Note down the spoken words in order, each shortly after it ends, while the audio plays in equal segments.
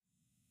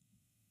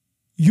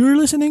You're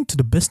listening to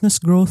the Business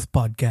Growth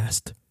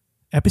Podcast,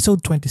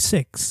 episode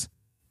 26,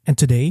 and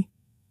today,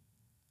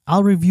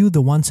 I'll review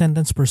the one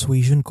sentence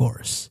persuasion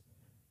course.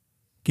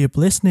 Keep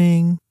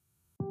listening.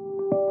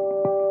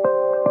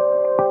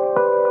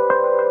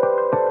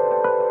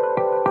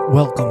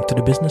 Welcome to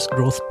the Business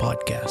Growth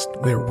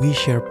Podcast, where we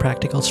share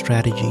practical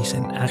strategies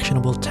and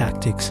actionable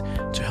tactics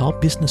to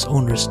help business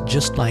owners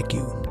just like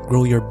you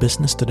grow your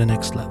business to the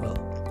next level.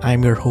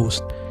 I'm your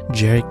host,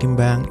 Jerry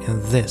Timbang,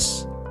 and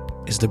this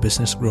is the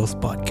Business Growth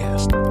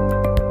Podcast.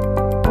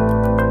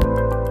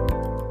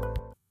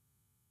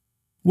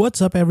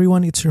 What's up,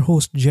 everyone? It's your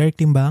host, Jerry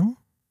Timbang,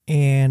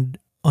 and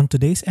on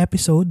today's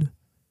episode,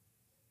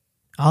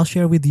 I'll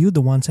share with you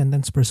the one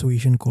sentence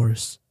persuasion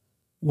course.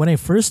 When I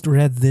first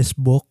read this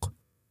book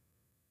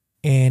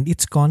and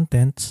its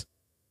contents,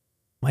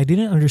 I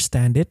didn't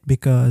understand it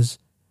because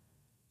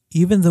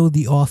even though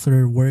the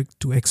author worked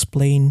to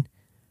explain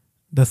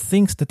the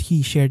things that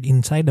he shared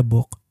inside the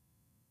book,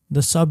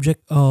 the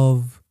subject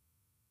of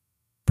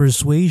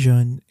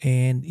persuasion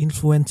and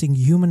influencing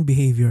human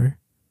behavior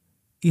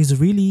is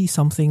really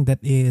something that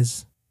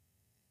is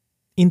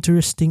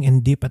interesting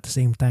and deep at the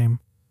same time.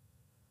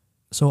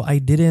 So I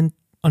didn't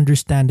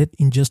understand it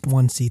in just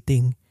one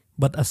sitting,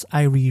 but as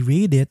I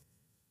reread it,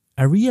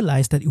 I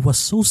realized that it was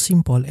so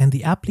simple and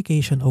the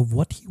application of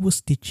what he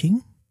was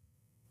teaching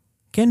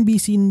can be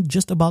seen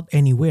just about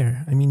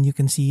anywhere. I mean, you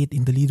can see it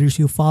in the leaders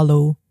you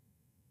follow,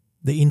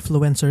 the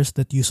influencers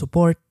that you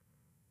support,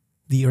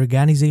 the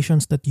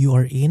organizations that you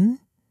are in,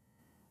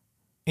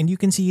 and you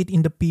can see it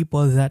in the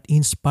people that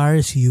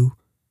inspires you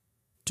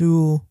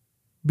to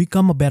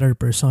become a better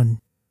person,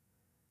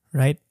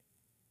 right?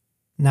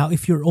 Now,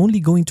 if you're only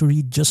going to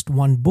read just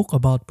one book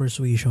about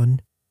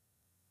persuasion,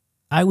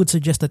 I would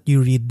suggest that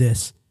you read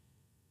this.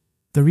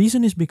 The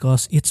reason is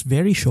because it's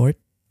very short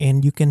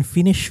and you can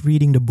finish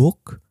reading the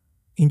book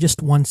in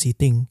just one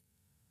sitting.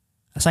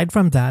 Aside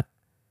from that,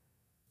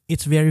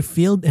 it's very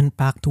filled and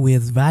packed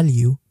with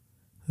value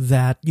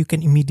that you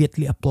can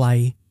immediately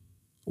apply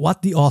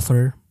what the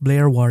author,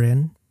 Blair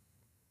Warren,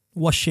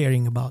 was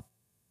sharing about.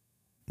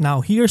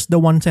 Now, here's the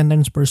one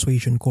sentence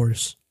persuasion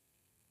course.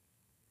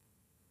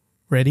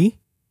 Ready?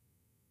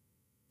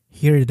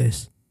 Here it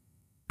is.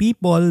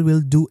 People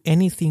will do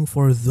anything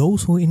for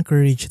those who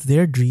encourage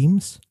their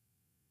dreams,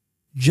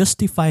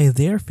 justify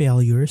their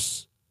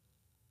failures,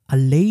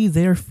 allay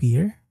their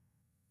fear,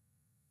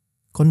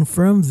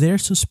 confirm their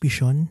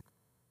suspicion,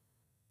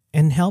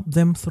 and help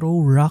them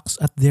throw rocks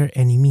at their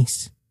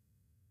enemies.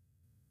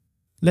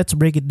 Let's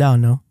break it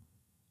down now.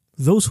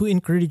 Those who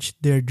encourage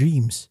their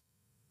dreams.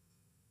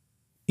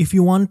 If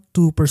you want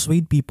to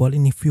persuade people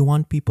and if you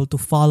want people to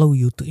follow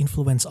you to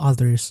influence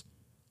others,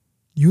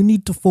 you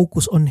need to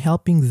focus on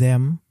helping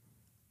them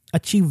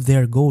achieve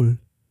their goal.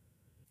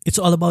 It's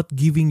all about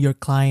giving your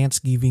clients,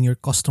 giving your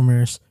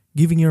customers,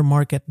 giving your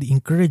market the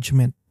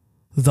encouragement,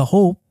 the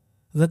hope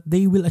that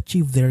they will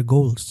achieve their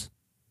goals.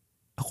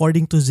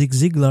 According to Zig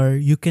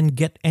Ziglar, you can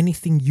get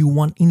anything you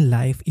want in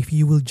life if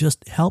you will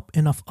just help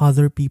enough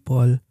other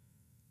people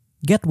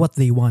get what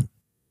they want.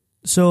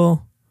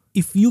 So,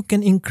 if you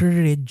can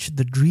encourage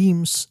the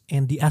dreams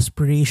and the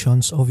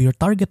aspirations of your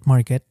target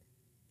market,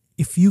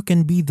 if you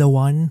can be the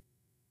one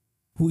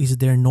who is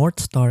their North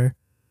Star,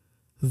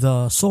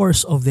 the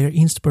source of their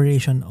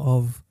inspiration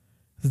of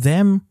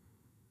them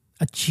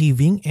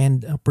achieving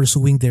and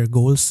pursuing their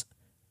goals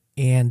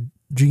and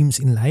dreams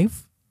in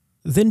life,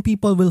 then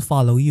people will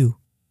follow you.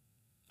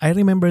 I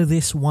remember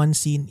this one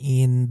scene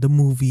in the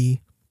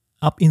movie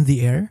Up in the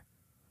Air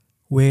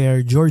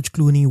where George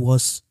Clooney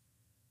was,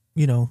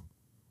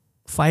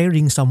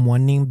 firing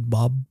someone named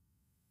Bob.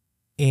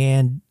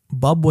 And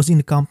Bob was in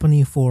the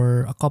company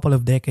for a couple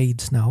of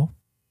decades now.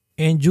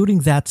 And during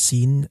that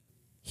scene,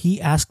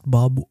 he asked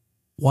Bob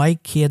why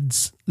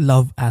kids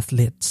love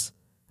athletes.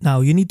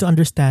 Now, you need to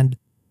understand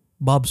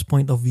Bob's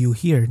point of view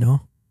here,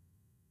 no?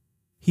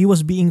 He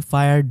was being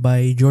fired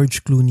by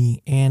George Clooney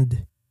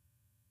and,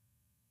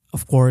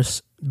 of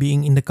course,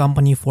 being in the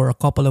company for a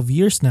couple of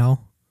years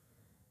now,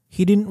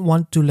 he didn't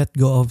want to let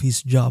go of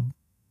his job.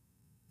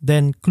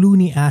 Then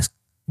Clooney asked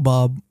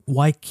Bob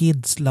why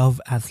kids love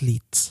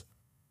athletes.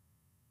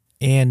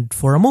 And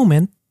for a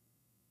moment,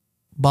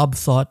 Bob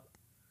thought,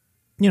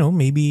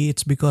 maybe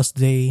it's because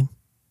they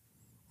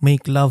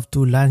make love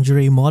to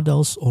lingerie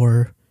models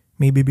or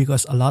maybe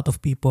because a lot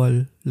of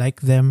people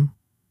like them.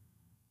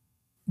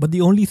 But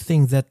the only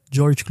thing that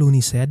George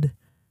Clooney said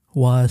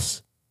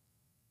was,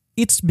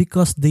 it's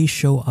because they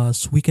show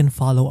us we can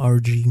follow our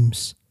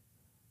dreams.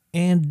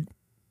 And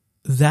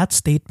that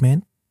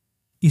statement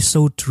is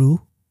so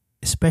true,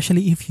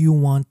 especially if you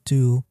want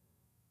to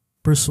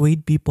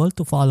persuade people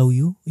to follow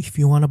you. If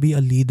you want to be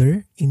a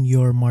leader in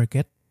your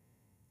market,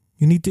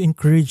 you need to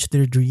encourage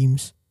their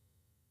dreams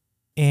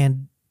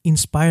and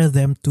inspire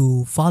them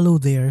to follow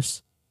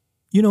theirs.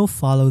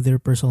 Follow their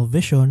personal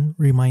vision,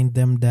 remind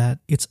them that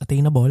it's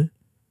attainable,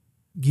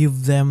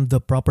 give them the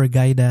proper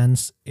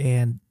guidance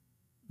and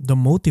the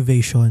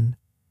motivation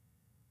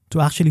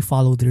to actually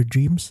follow their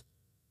dreams,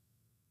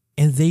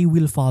 and they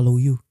will follow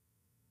you.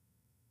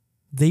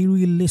 They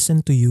will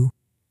listen to you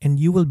and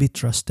you will be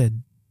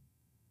trusted.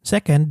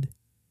 Second,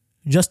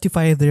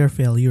 justify their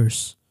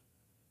failures.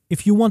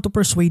 If you want to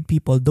persuade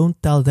people,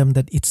 don't tell them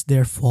that it's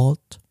their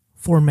fault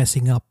for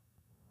messing up.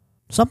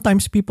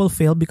 Sometimes people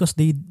fail because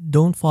they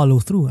don't follow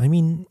through. I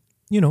mean,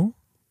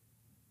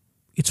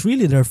 it's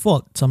really their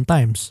fault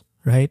sometimes,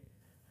 right?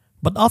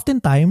 But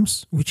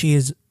oftentimes, which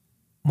is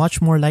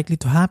much more likely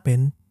to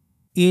happen,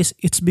 is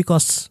it's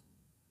because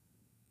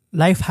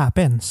life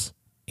happens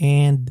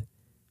and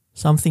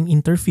something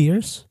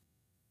interferes,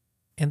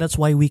 and that's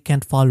why we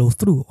can't follow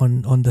through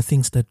on the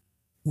things that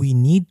we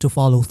need to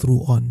follow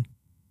through on.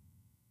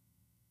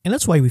 And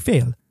that's why we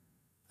fail.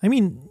 I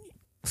mean,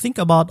 think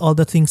about all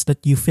the things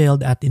that you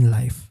failed at in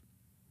life.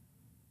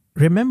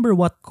 Remember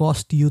what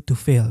caused you to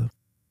fail.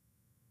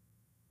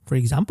 For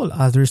example,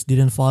 others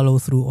didn't follow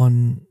through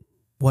on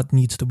what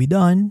needs to be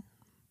done.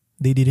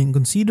 They didn't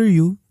consider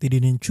you. They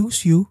didn't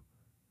choose you.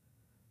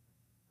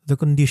 The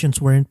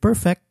conditions weren't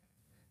perfect.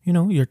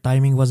 Your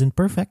timing wasn't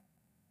perfect.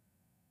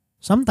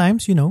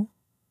 Sometimes,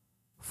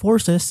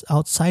 forces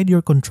outside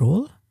your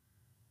control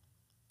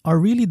are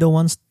really the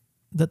ones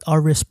that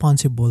are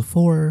responsible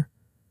for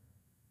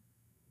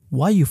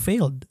why you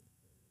failed.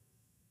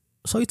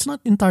 So it's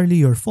not entirely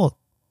your fault.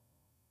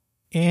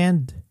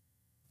 And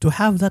to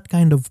have that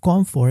kind of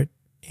comfort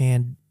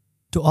and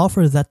to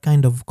offer that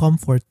kind of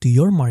comfort to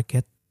your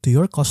market, to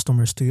your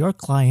customers, to your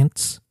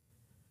clients,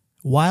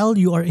 while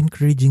you are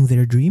encouraging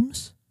their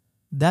dreams,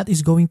 that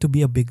is going to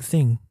be a big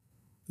thing.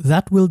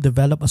 That will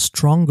develop a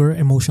stronger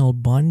emotional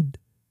bond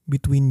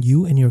between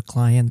you and your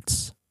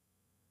clients.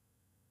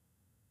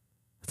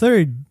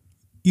 Third,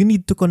 you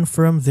need to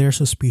confirm their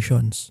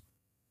suspicions.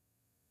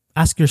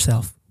 Ask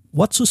yourself,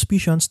 what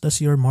suspicions does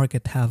your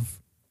market have?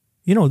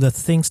 The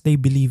things they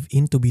believe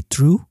in to be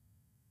true,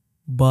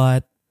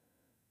 but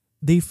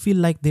they feel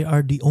like they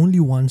are the only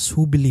ones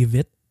who believe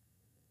it.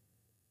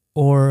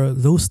 Or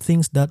those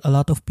things that a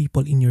lot of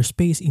people in your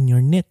space, in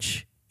your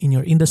niche, in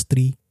your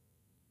industry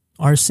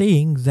are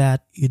saying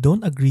that you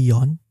don't agree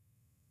on,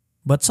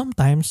 but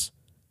sometimes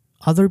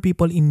other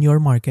people in your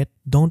market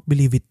don't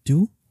believe it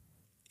too.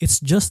 It's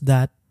just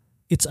that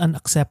it's an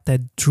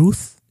accepted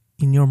truth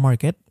in your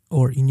market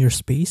or in your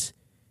space.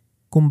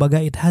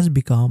 Kumbaga, it has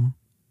become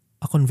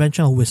a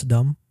conventional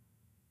wisdom.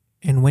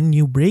 And when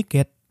you break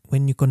it,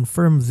 when you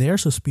confirm their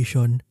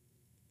suspicion,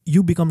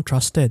 you become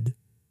trusted.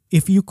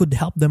 If you could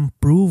help them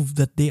prove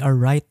that they are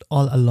right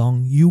all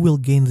along, you will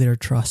gain their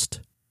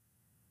trust.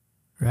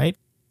 Right?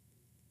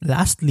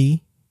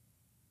 Lastly,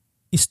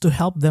 is to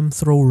help them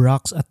throw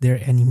rocks at their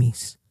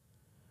enemies.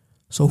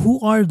 So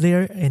who are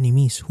their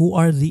enemies? Who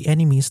are the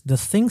enemies, the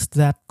things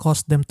that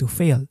caused them to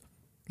fail?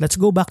 Let's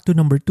go back to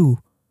number 2,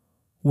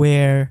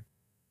 where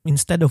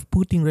instead of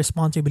putting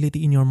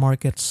responsibility in your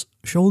market's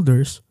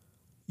shoulders,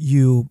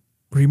 you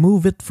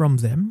remove it from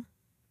them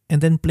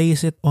and then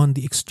place it on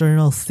the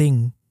external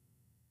thing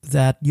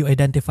that you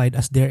identified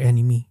as their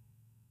enemy.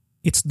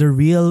 It's the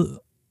real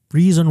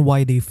reason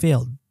why they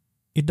failed.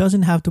 It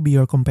doesn't have to be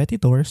your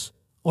competitors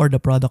or the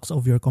products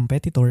of your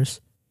competitors.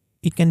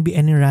 It can be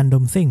any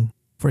random thing.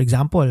 For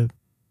example,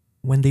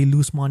 when they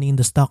lose money in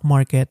the stock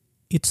market,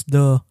 it's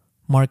the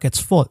market's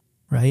fault,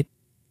 right?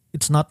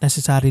 It's not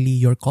necessarily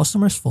your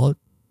customer's fault.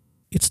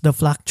 It's the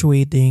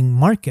fluctuating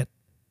market.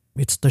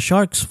 It's the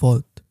shark's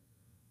fault.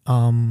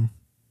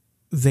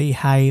 They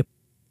hype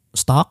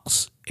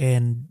stocks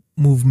and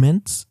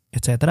movements,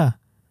 etc.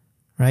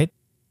 Right?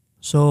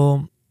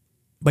 So,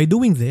 by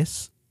doing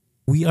this,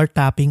 we are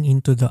tapping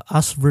into the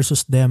us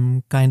versus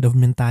them kind of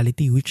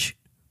mentality which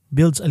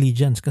builds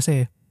allegiance.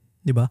 Kasi,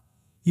 di ba?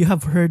 You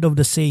have heard of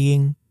the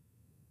saying,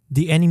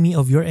 the enemy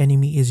of your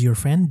enemy is your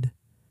friend.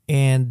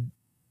 And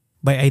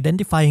by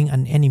identifying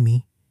an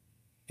enemy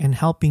and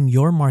helping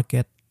your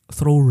market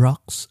throw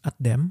rocks at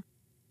them,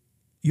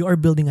 you are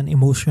building an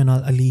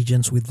emotional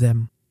allegiance with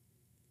them.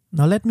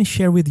 Now let me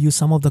share with you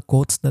some of the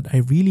quotes that I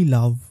really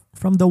love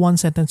from the One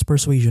Sentence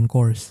Persuasion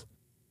course.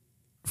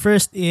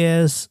 First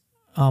is,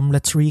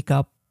 let's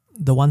recap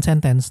the one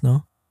sentence,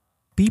 no?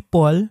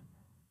 People,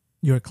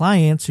 your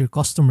clients, your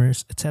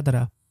customers,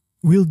 etc.,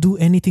 will do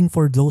anything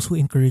for those who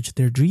encourage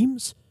their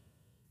dreams,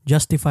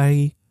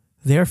 justify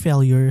their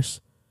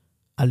failures,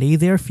 allay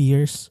their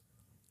fears,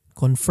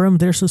 confirm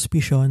their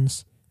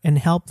suspicions, and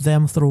help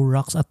them throw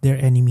rocks at their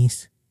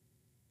enemies.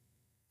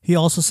 He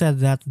also said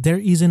that there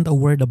isn't a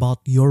word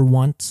about your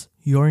wants,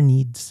 your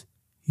needs,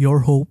 your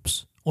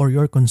hopes, or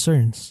your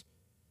concerns.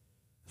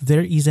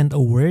 There isn't a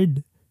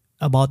word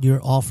about your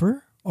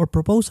offer or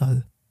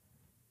proposal.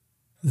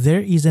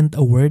 There isn't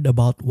a word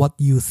about what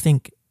you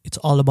think. It's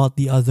all about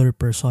the other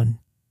person.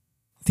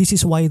 This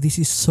is why this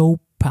is so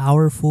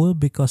powerful,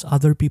 because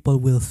other people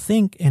will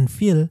think and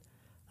feel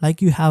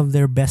like you have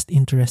their best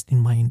interest in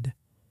mind.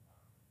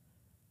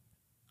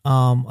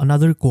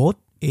 Another quote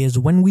is,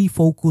 when we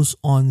focus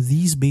on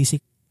these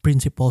basic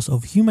principles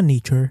of human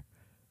nature,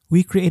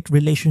 we create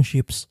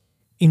relationships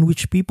in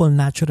which people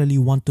naturally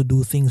want to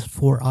do things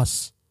for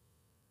us.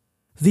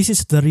 This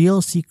is the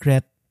real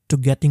secret to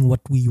getting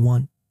what we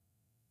want.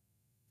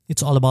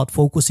 It's all about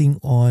focusing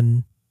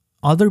on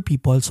other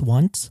people's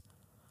wants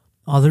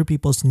other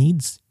people's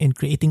needs and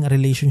creating a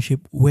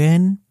relationship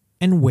when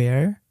and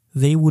where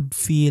they would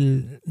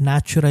feel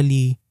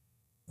naturally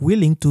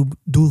willing to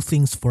do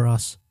things for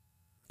us.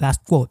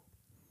 Last quote.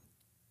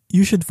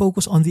 You should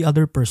focus on the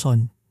other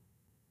person,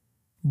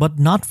 but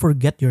not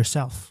forget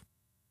yourself.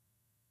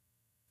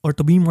 Or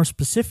to be more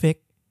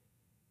specific,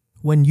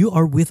 when you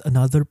are with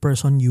another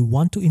person you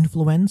want to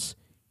influence,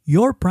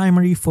 your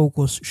primary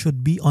focus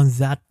should be on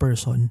that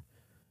person.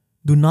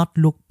 Do not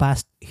look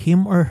past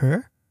him or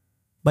her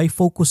by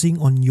focusing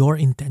on your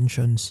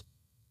intentions.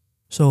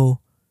 So,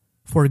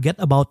 forget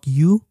about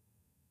you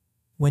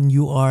when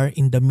you are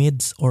in the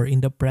midst or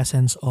in the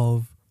presence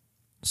of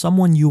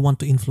someone you want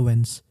to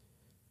influence.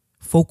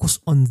 Focus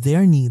on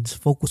their needs,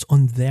 focus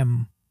on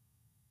them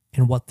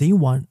and what they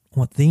want,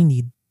 what they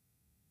need.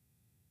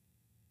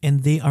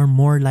 And they are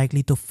more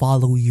likely to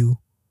follow you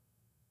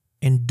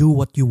and do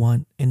what you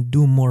want and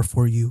do more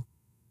for you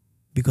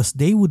because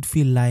they would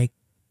feel like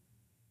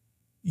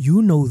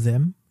you know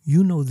them,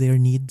 you know their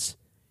needs,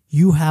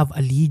 you have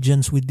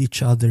allegiance with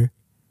each other,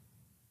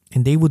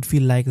 and they would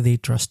feel like they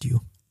trust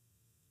you.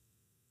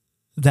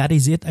 That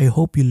is it. I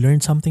hope you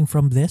learned something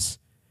from this.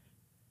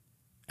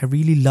 I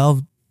really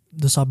love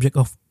the subject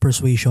of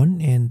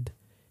persuasion and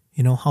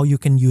how you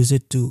can use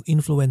it to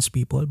influence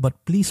people, but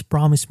please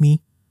promise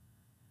me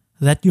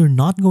that you're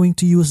not going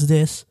to use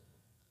this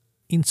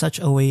in such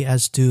a way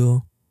as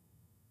to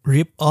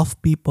rip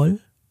off people,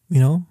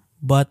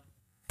 but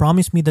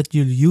promise me that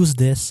you'll use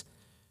this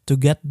to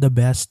get the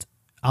best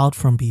out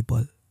from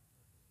people,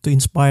 to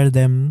inspire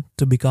them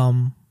to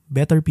become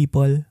better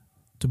people,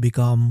 to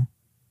become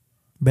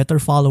better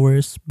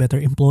followers, better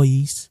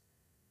employees,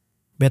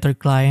 better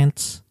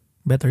clients,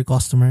 better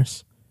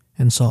customers,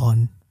 and so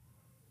on.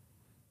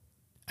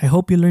 I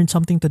hope you learned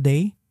something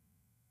today,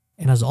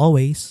 and as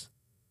always,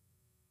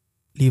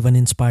 live an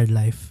inspired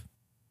life.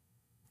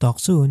 Talk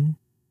soon.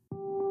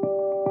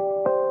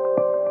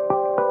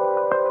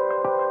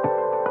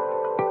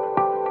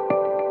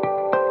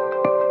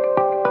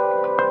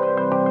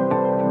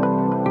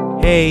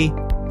 Hey,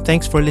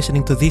 thanks for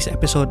listening to this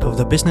episode of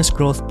the Business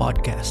Growth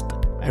Podcast.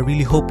 I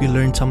really hope you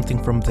learned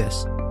something from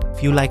this.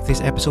 If you like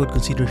this episode,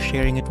 consider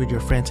sharing it with your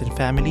friends and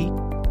family,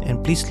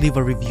 and please leave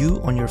a review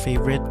on your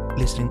favorite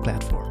listening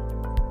platform.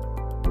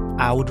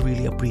 I would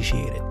really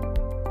appreciate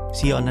it.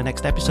 See you on the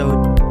next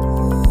episode.